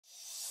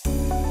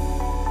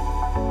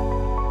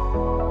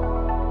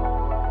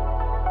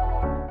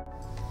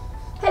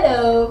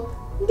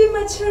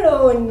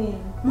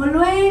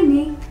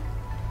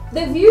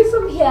The view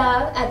from here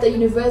at the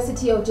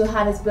University of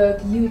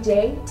Johannesburg,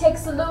 UJ,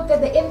 takes a look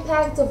at the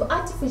impact of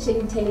artificial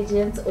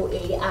intelligence or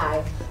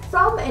AI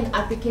from an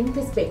African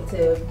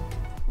perspective.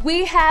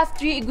 We have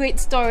 3 great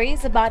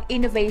stories about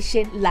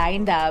innovation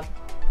lined up.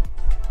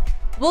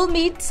 We'll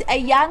meet a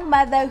young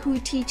mother who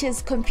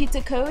teaches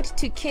computer code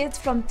to kids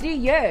from 3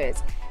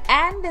 years,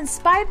 and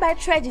inspired by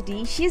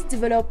tragedy, she's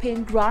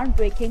developing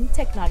groundbreaking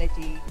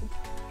technology.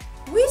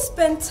 We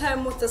spent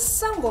time with a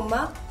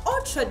Sangoma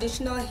or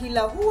traditional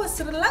healer who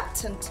was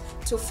reluctant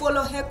to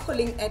follow her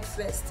calling at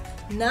first.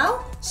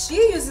 Now, she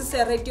uses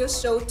a radio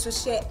show to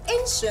share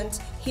ancient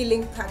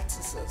healing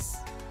practices.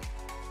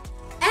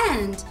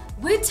 And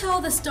we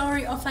tell the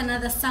story of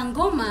another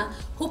Sangoma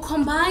who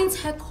combines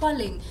her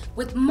calling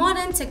with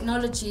modern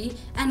technology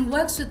and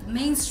works with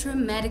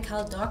mainstream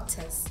medical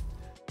doctors.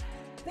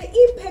 The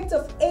impact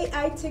of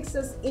AI takes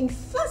us in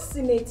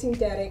fascinating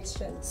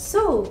directions.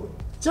 So,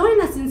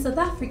 join us in South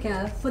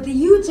Africa for the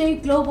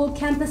UJ Global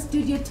Campus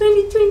Studio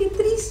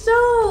 2023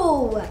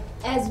 show!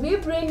 As we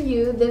bring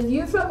you the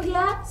view from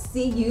here,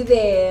 see you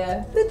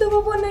there.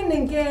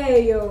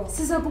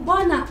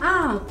 Sizokubona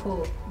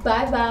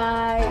Bye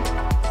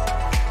bye!